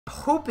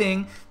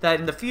hoping that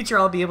in the future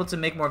I'll be able to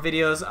make more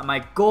videos.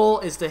 My goal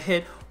is to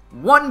hit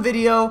one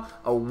video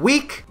a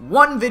week.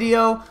 One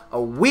video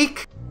a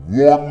week.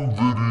 One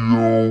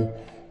video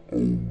a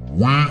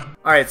week.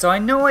 Alright, so I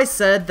know I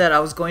said that I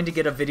was going to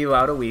get a video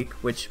out a week,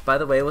 which, by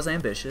the way, was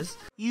ambitious.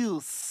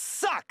 You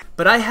suck!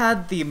 But I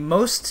had the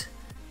most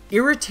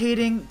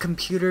irritating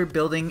computer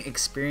building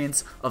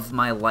experience of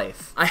my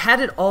life. I had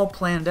it all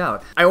planned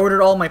out. I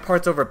ordered all my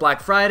parts over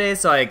Black Friday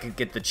so I could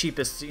get the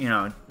cheapest,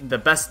 the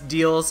best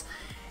deals.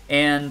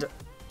 And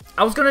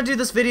I was gonna do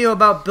this video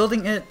about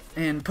building it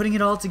and putting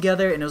it all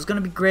together, and it was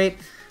gonna be great,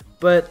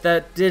 but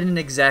that didn't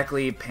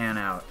exactly pan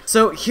out.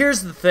 So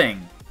here's the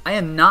thing. I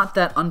am not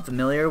that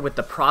unfamiliar with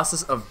the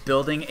process of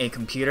building a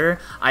computer.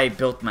 I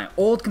built my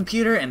old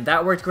computer and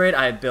that worked great.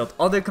 I built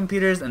other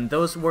computers and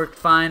those worked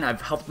fine.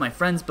 I've helped my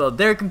friends build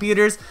their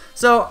computers.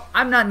 So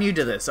I'm not new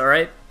to this,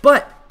 alright?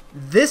 But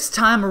this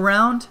time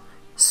around,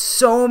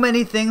 so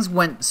many things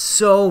went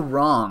so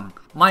wrong.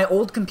 My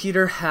old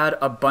computer had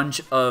a bunch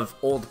of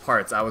old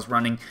parts. I was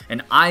running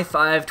an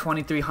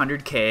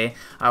i5-2300K.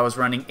 I was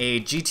running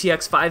a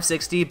GTX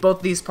 560.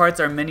 Both these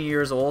parts are many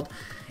years old.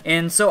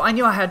 And so I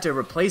knew I had to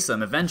replace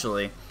them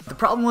eventually. The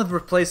problem with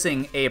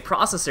replacing a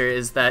processor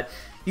is that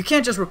you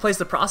can't just replace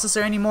the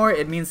processor anymore.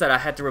 It means that I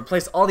had to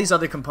replace all these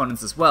other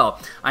components as well.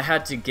 I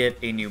had to get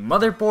a new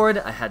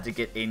motherboard, I had to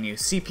get a new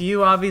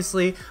CPU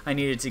obviously, I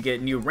needed to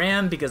get new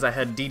RAM because I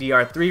had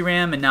DDR3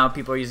 RAM and now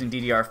people are using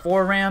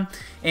DDR4 RAM,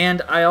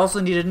 and I also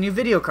needed a new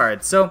video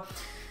card. So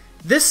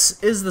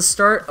this is the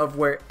start of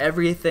where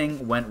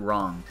everything went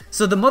wrong.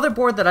 So the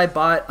motherboard that I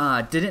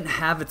bought didn't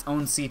have its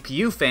own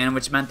CPU fan,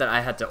 which meant that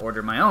I had to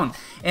order my own.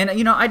 And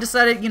I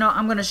decided,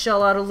 I'm gonna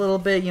shell out a little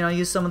bit,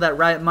 use some of that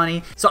Riot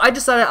money. So I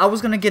decided I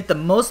was gonna get the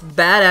most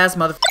badass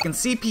motherfucking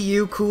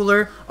CPU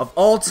cooler of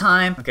all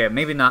time. Okay,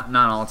 maybe not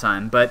all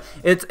time, but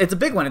it's a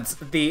big one. It's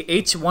the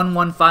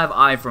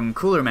H115i from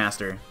Cooler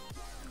Master.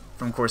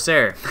 From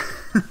Corsair.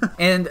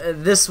 And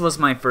this was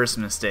my first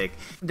mistake.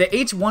 The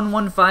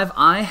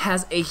H115i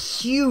has a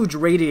huge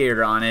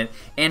radiator on it,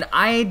 and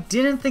I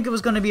didn't think it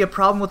was going to be a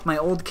problem with my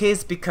old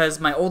case because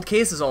my old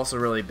case is also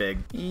really big.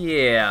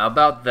 Yeah,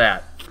 about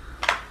that.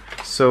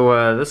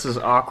 So this is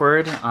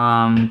awkward,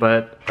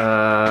 but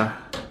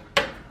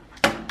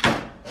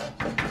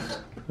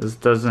this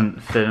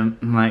doesn't fit in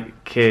my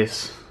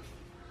case.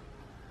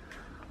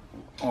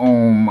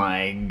 Oh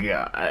my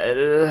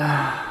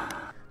god.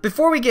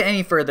 Before we get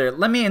any further,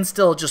 let me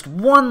instill just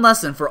one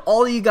lesson for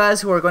all of you guys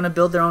who are going to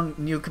build their own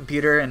new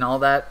computer and all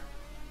that.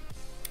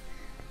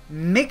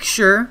 Make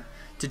sure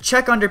to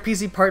check under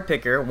PC Part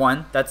Picker.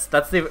 One, that's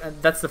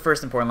the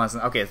first important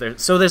lesson. Okay,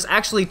 so there's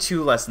actually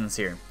two lessons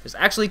here. There's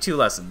actually two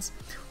lessons.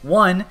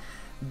 One,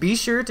 be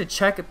sure to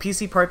check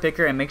PC Part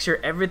Picker and make sure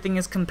everything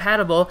is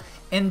compatible.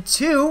 And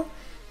two,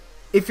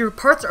 if your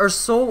parts are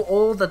so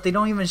old that they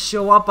don't even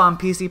show up on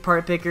PC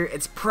Part Picker,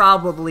 it's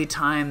probably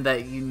time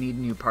that you need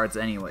new parts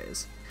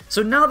anyways.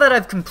 So now that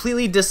I've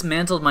completely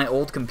dismantled my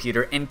old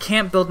computer and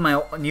can't build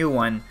my new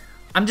one,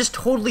 I'm just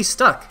totally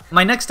stuck.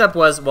 My next step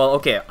was, well,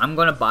 okay, I'm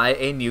gonna buy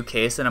a new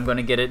case and I'm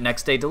gonna get it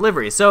next day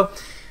delivery. So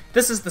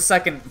this is the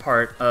second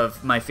part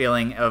of my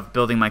feeling of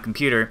building my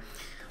computer.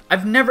 I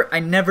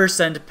never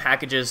send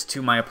packages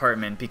to my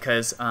apartment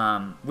because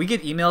we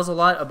get emails a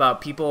lot about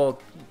people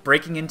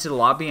breaking into the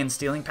lobby and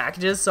stealing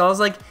packages. So I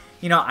was like,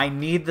 I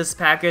need this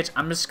package.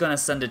 I'm just gonna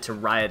send it to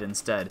Riot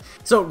instead.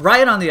 So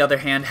Riot, on the other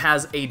hand,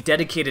 has a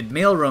dedicated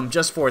mailroom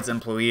just for its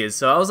employees.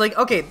 So I was like,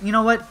 okay, you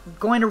know what?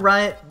 Going to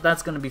Riot,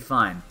 that's gonna be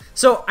fine.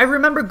 So I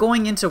remember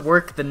going into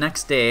work the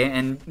next day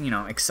and,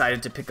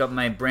 excited to pick up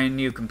my brand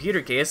new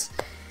computer case.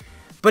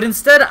 But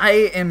instead, I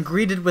am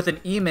greeted with an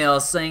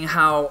email saying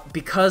how,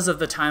 because of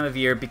the time of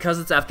year, because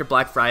it's after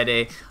Black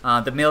Friday,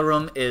 the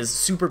mailroom is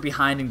super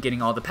behind in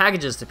getting all the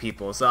packages to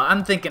people. So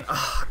I'm thinking,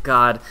 oh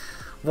god,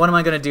 what am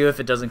I going to do if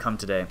it doesn't come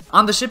today?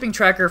 On the shipping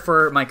tracker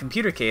for my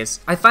computer case,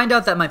 I find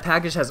out that my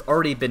package has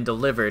already been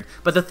delivered.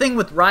 But the thing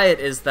with Riot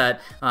is that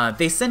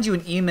they send you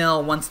an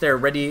email once they're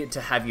ready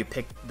to have you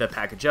pick the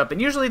package up. And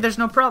usually there's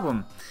no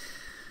problem.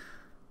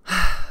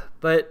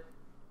 But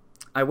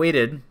I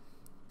waited,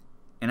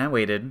 and I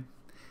waited,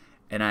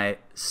 and I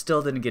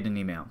still didn't get an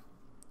email.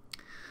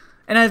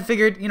 And I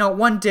figured,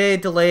 one day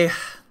delay,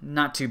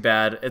 not too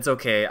bad. It's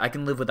okay. I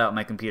can live without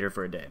my computer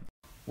for a day.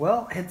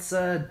 Well, it's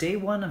day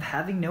one of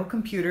having no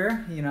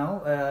computer.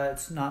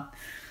 It's not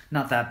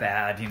that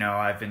bad.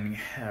 I've been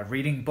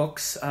reading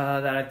books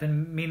that I've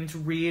been meaning to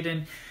read,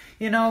 and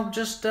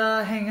just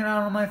hanging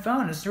out on my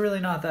phone. It's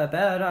really not that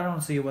bad. I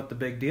don't see what the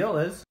big deal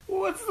is.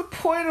 What's the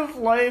point of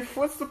life?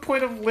 What's the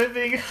point of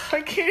living?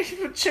 I can't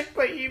even check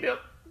my email.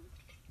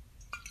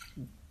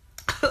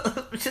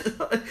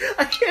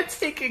 I can't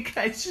take it,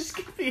 guys. Just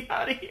get me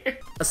out of here.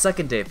 A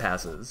second day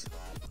passes.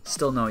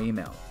 Still no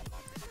email.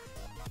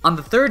 On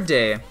the third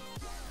day,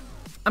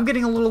 I'm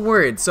getting a little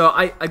worried. So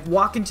I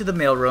walk into the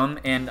mailroom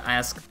and I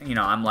ask,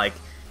 I'm like,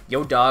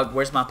 yo dog,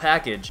 where's my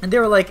package? And they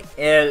were like,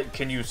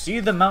 can you see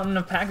the mountain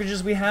of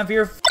packages we have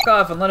here? F***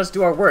 off and let us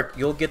do our work.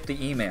 You'll get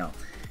the email.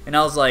 And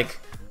I was like,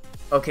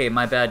 Okay,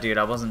 my bad, dude.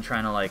 I wasn't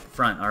trying to, like,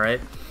 front,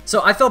 alright?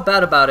 So I felt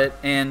bad about it,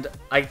 and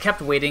I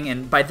kept waiting,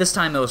 and by this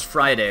time it was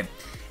Friday.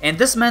 And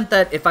this meant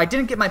that if I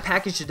didn't get my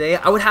package today,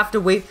 I would have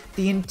to wait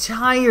the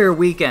entire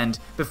weekend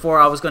before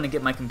I was going to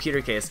get my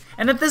computer case.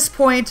 And at this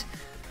point,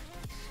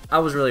 I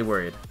was really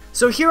worried.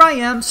 So here I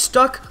am,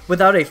 stuck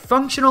without a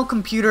functional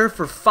computer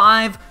for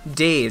 5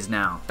 days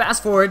now.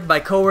 Fast forward, my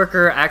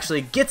coworker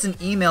actually gets an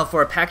email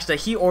for a package that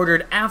he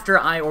ordered after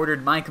I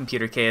ordered my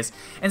computer case.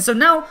 And so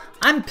now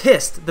I'm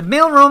pissed. The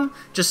mailroom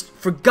just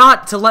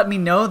forgot to let me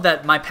know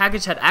that my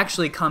package had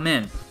actually come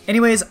in.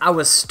 Anyways, I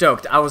was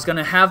stoked. I was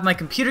gonna have my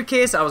computer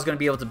case, I was gonna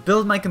be able to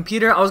build my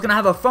computer, I was gonna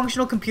have a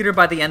functional computer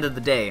by the end of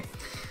the day.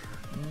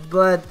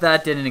 But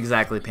that didn't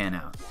exactly pan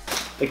out.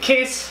 The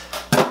case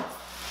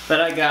that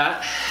I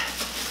got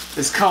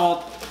is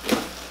called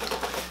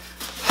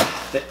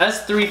the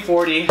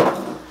S340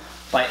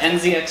 by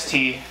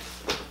NZXT,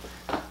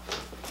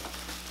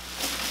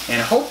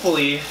 and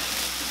hopefully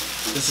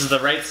this is the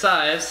right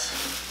size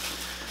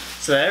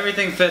so that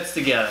everything fits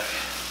together.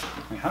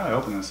 Wait, how do I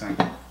open this thing?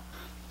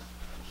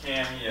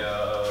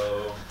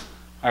 Cameo.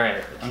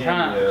 Alright, I'm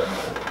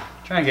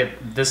trying to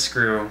get this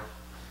screw.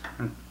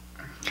 I'm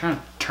trying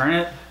to turn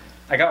it.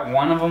 I got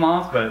one of them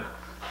off, but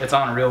it's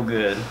on real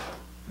good.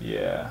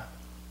 Yeah.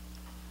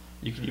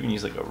 You could even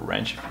use like a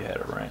wrench if you had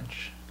a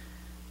wrench.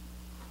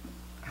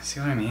 See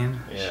what I mean?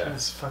 Yeah.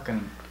 This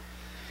fucking...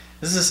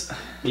 This is...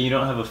 You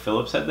don't have a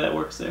Phillips head that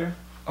works there?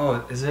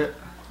 Oh, is it?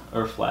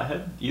 Or a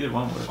flathead? Either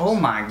one works. Oh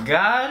my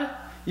god!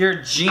 You're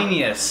a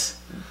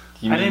genius!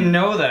 I didn't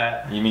know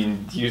that. You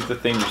mean use the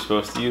thing you're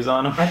supposed to use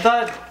on them? I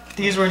thought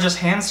these were just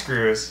hand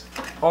screws.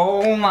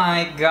 Oh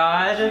my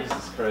god!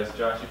 Jesus Christ,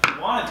 Josh. If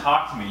you want to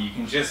talk to me, you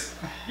can just,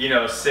 you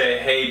know, say,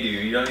 hey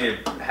dude, you don't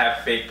need to have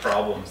fake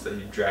problems that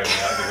you drag me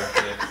out here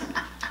to fix.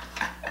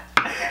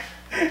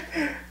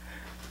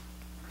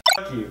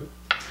 Fuck you.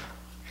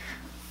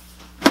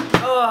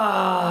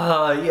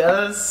 Oh,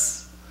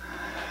 yes.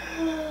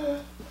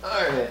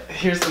 Alright,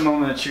 here's the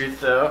moment of truth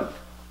though.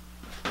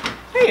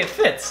 Hey, it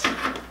fits.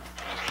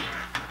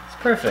 It's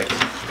perfect.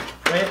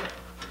 Right?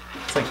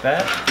 It's like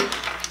that.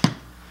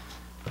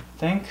 I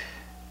think.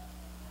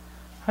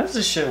 How does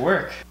this shit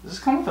work? Does this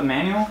come with a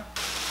manual?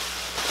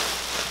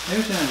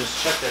 Maybe we should have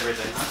just checked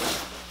everything.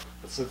 Huh?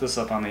 Let's look this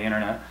up on the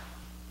internet.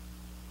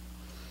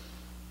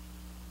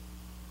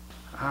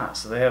 Ah,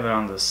 so they have it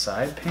on the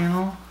side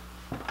panel.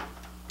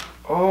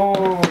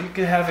 Oh, you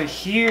could have it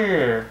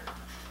here.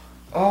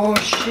 Oh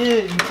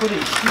shit, you put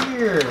it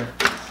here.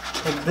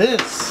 Like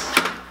this.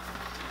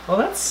 Oh,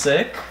 that's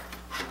sick.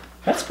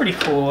 That's pretty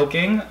cool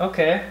looking.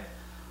 Okay.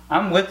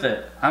 I'm with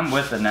it. I'm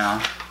with it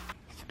now.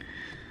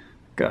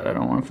 God, I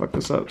don't want to fuck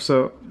this up.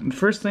 So, the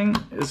first thing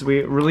is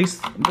we release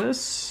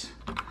this,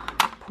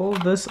 pull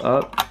this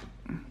up.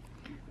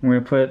 We're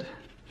gonna put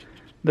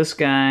this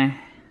guy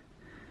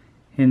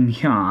in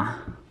here.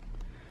 Alright,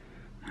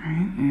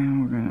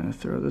 and we're gonna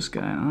throw this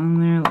guy on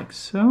there like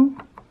so.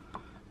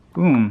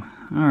 Boom.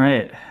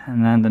 Alright,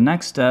 and then the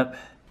next step,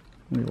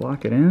 we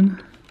lock it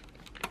in.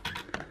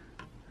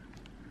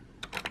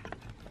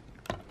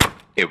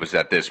 It was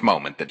at this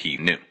moment that he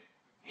knew.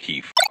 He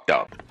f***ed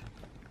up.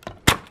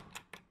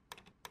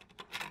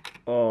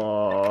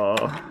 Oh,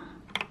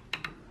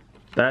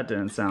 that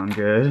didn't sound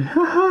good.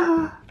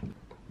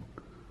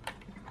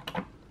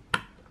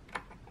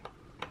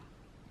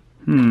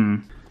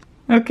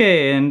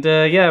 Okay, and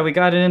yeah, we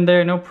got it in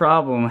there, no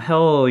problem.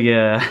 Hell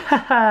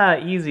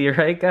yeah. Easy,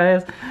 right,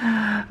 guys?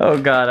 Oh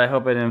god, I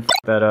hope I didn't f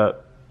that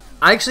up.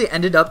 I actually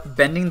ended up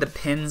bending the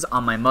pins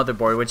on my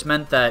motherboard, which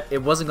meant that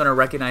it wasn't going to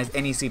recognize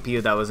any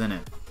CPU that was in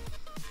it.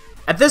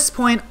 At this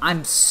point,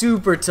 I'm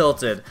super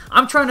tilted.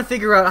 I'm trying to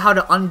figure out how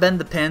to unbend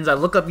the pins. I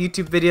look up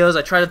YouTube videos,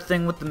 I try the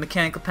thing with the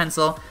mechanical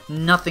pencil,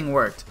 nothing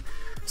worked.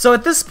 So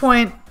at this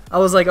point, I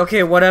was like,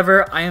 okay,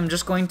 whatever, I am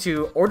just going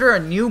to order a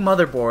new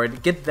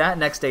motherboard, get that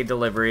next day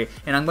delivery,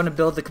 and I'm going to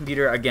build the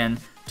computer again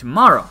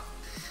tomorrow.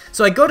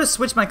 So I go to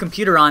switch my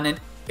computer on and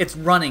it's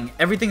running,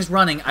 everything's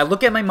running. I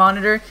look at my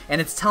monitor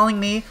and it's telling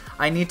me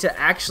I need to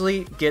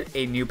actually get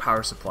a new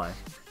power supply.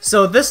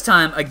 So this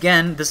time,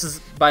 again, this is,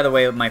 by the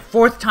way, my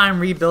 4th time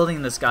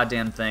rebuilding this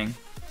goddamn thing.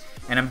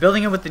 And I'm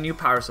building it with the new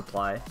power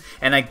supply.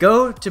 And I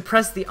go to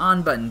press the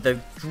on button, the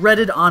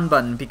dreaded on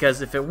button,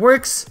 because if it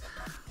works,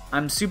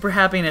 I'm super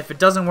happy, and if it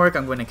doesn't work,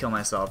 I'm going to kill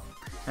myself.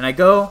 And I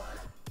go,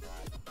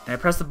 and I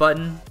press the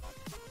button,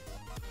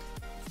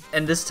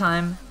 and this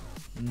time,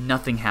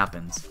 nothing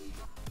happens.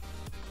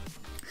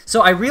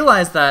 So I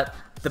realized that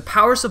the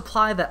power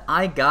supply that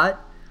I got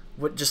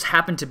would just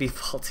happened to be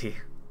faulty.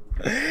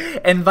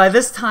 And by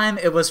this time,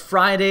 it was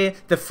Friday,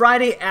 the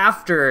Friday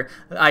after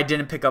I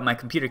didn't pick up my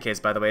computer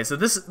case, by the way. So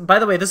this, by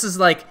the way, this is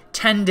like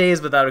 10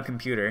 days without a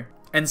computer.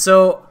 And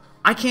so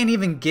I can't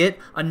even get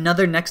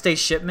another next day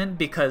shipment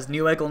because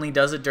Newegg only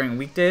does it during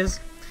weekdays.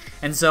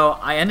 And so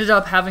I ended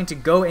up having to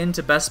go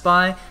into Best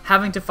Buy,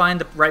 having to find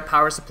the right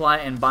power supply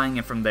and buying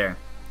it from there.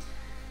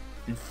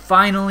 And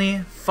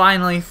finally,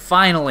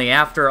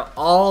 after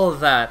all of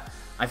that,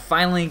 I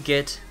finally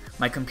get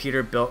my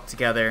computer built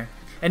together.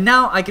 And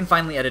now I can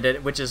finally edit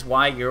it, which is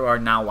why you are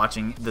now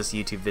watching this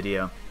YouTube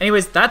video.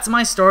 Anyways, that's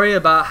my story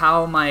about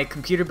how my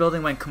computer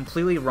building went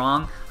completely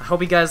wrong. I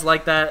hope you guys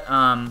like that.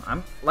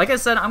 Like I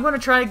said, I'm going to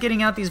try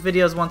getting out these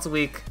videos once a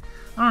week.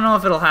 I don't know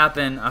if it'll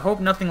happen. I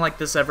hope nothing like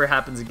this ever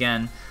happens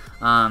again.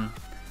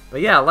 But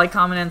yeah, like,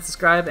 comment, and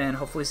subscribe, and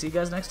hopefully see you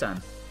guys next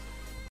time.